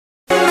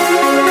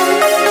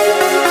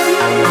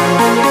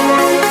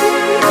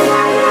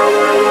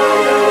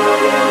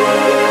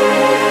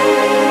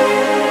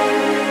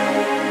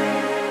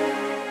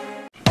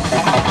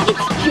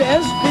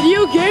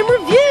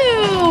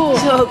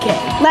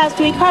Last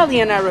week,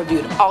 Harley and I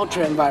reviewed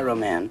Ultra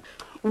Enviroman.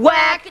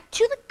 Whack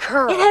to the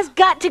curb. It has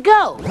got to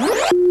go.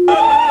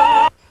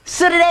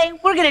 So today,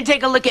 we're gonna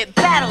take a look at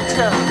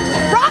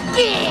Battletoads. Rocket!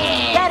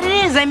 That it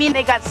is. I mean,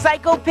 they got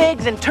Psycho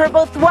Pigs and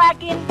Turbo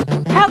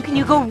Thwacking. How can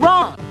you go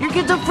wrong? Your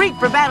kid's a freak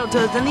for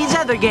Battletoads and these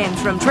other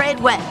games from Trade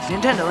West.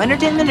 Nintendo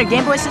Entertainment or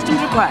Game Boy systems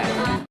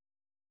required.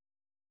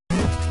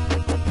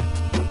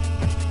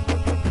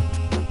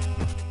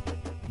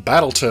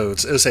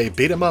 Battletoads is a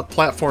beat-em-up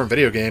platform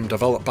video game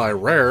developed by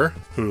Rare,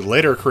 who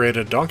later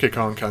created Donkey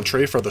Kong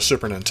Country for the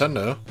Super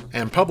Nintendo,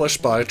 and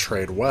published by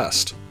Trade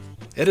West.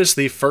 It is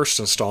the first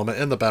installment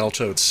in the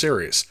Battletoads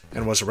series,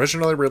 and was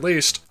originally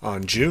released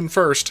on June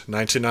 1st,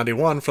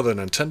 1991 for the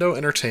Nintendo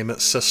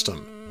Entertainment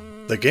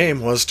System. The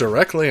game was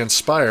directly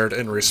inspired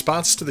in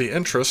response to the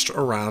interest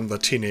around the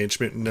Teenage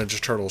Mutant Ninja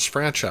Turtles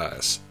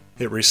franchise.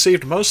 It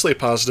received mostly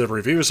positive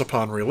reviews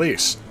upon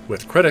release,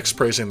 with critics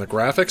praising the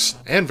graphics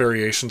and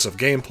variations of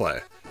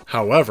gameplay.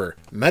 However,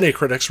 many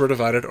critics were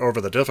divided over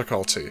the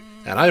difficulty,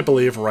 and I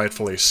believe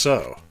rightfully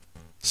so.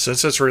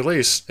 Since its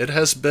release, it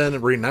has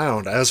been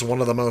renowned as one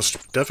of the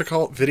most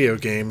difficult video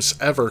games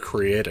ever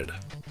created.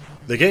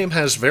 The game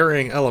has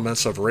varying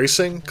elements of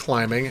racing,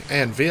 climbing,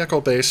 and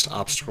vehicle-based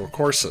obstacle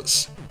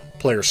courses.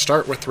 Players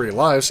start with 3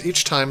 lives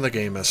each time the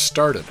game is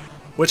started,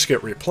 which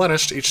get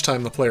replenished each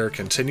time the player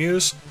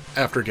continues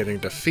after getting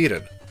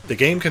defeated. The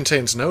game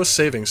contains no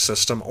saving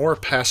system or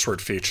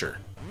password feature.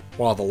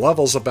 While the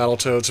levels of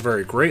Battletoads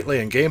vary greatly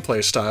in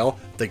gameplay style,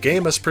 the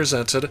game is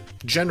presented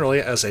generally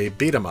as a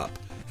beat-em-up,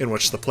 in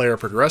which the player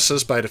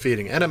progresses by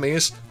defeating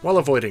enemies while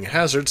avoiding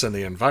hazards in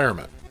the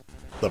environment.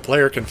 The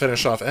player can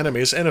finish off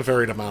enemies in a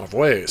varied amount of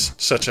ways,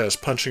 such as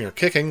punching or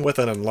kicking with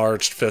an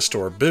enlarged fist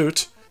or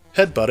boot,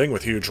 headbutting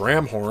with huge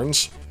ram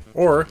horns,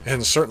 or,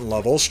 in certain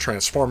levels,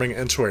 transforming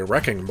into a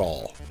wrecking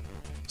ball.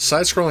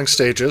 Side-scrolling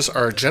stages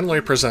are generally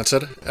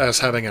presented as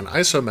having an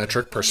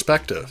isometric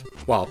perspective,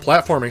 while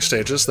platforming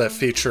stages that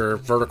feature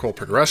vertical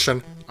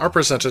progression are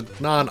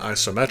presented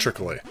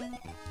non-isometrically.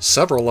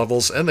 Several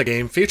levels in the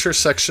game feature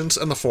sections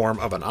in the form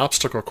of an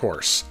obstacle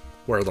course,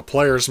 where the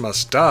players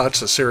must dodge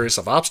a series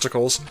of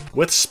obstacles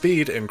with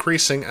speed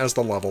increasing as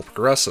the level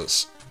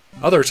progresses.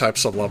 Other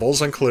types of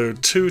levels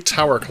include 2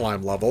 tower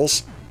climb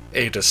levels,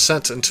 a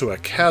descent into a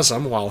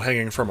chasm while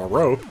hanging from a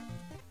rope,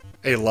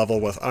 a level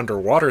with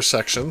underwater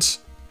sections,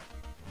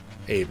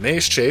 a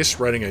maze chase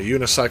riding a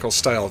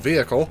unicycle-style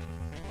vehicle,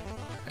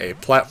 a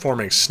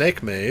platforming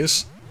snake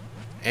maze,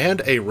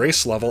 and a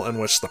race level in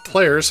which the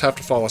players have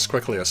to fall as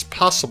quickly as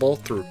possible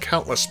through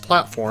countless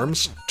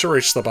platforms to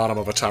reach the bottom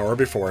of a tower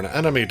before an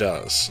enemy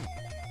does.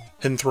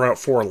 Hidden throughout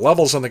 4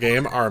 levels in the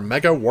game are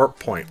Mega Warp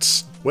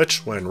Points,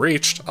 which, when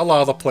reached,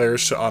 allow the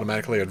players to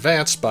automatically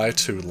advance by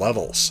 2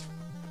 levels.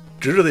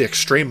 Due to the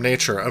extreme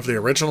nature of the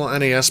original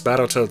NES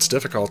Battletoads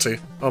difficulty,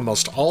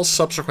 almost all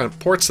subsequent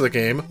ports of the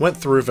game went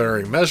through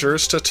varying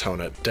measures to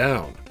tone it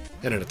down,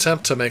 in an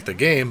attempt to make the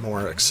game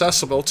more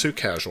accessible to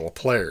casual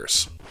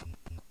players.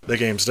 The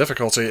game's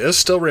difficulty is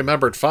still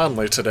remembered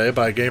fondly today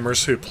by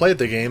gamers who played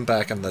the game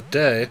back in the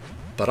day,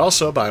 but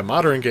also by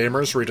modern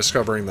gamers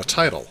rediscovering the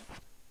title.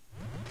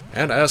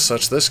 And as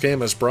such, this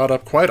game is brought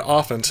up quite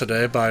often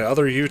today by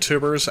other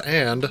YouTubers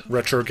and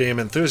retro game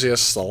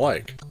enthusiasts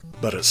alike.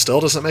 But it still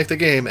doesn't make the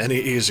game any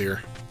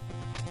easier.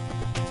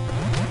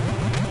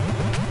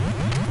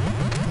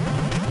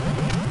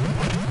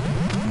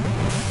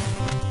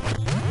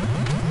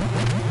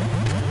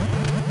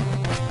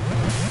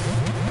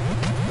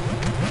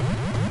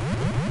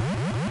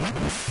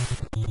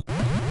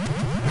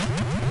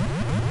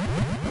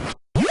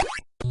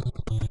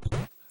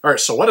 Alright,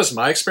 so what is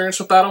my experience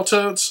with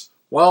Battletoads?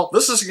 Well,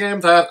 this is a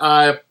game that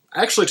I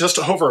actually just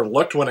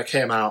overlooked when it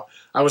came out.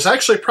 I was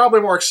actually probably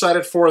more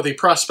excited for the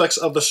prospects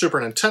of the Super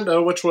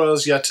Nintendo, which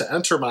was yet to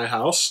enter my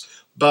house,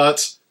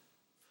 but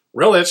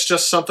really it's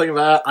just something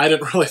that I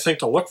didn't really think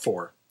to look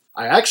for.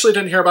 I actually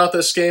didn't hear about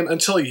this game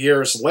until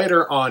years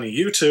later on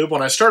YouTube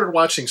when I started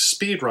watching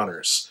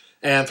speedrunners.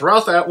 And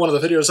throughout that, one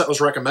of the videos that was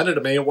recommended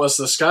to me was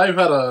this guy who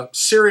had a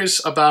series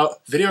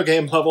about video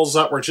game levels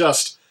that were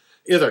just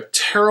either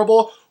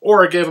terrible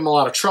or gave him a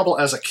lot of trouble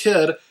as a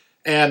kid,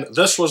 and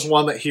this was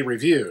one that he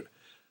reviewed.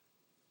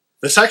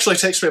 This actually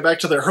takes me back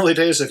to the early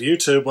days of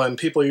YouTube when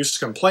people used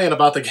to complain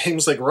about the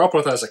games they grew up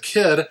with as a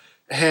kid,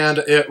 and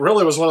it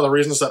really was one of the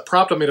reasons that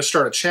prompted me to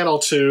start a channel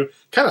to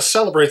kind of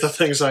celebrate the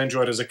things I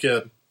enjoyed as a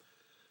kid.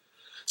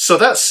 So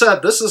that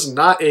said, this is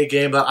not a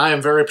game that I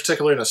am very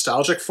particularly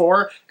nostalgic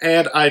for,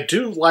 and I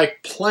do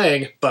like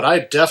playing, but I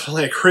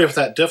definitely agree with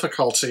that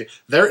difficulty.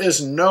 There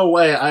is no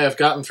way I have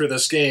gotten through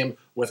this game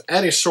with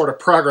any sort of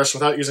progress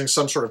without using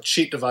some sort of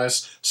cheat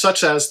device,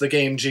 such as the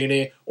Game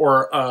Genie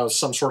or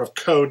some sort of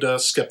code to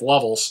skip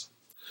levels.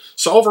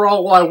 So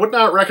overall, while I would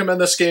not recommend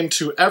this game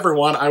to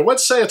everyone, I would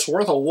say it's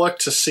worth a look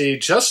to see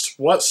just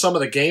what some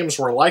of the games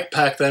were like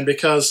back then,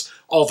 because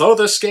although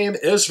this game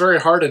is very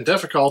hard and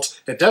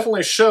difficult, it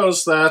definitely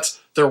shows that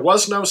there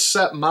was no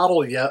set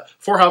model yet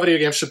for how video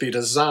games should be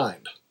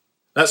designed.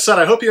 That said,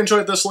 I hope you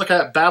enjoyed this look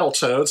at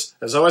Battletoads.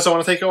 As always, I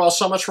want to thank you all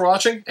so much for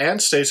watching,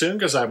 and stay tuned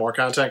because I have more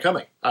content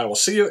coming. I will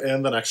see you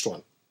in the next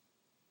one.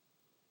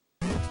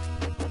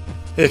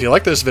 If you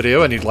like this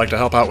video and you'd like to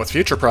help out with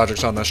future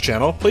projects on this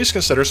channel, please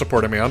consider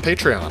supporting me on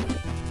Patreon.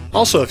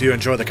 Also, if you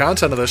enjoy the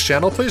content of this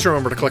channel, please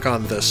remember to click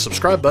on this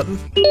subscribe button.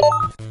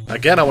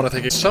 Again, I want to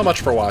thank you so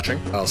much for watching.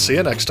 I'll see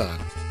you next time.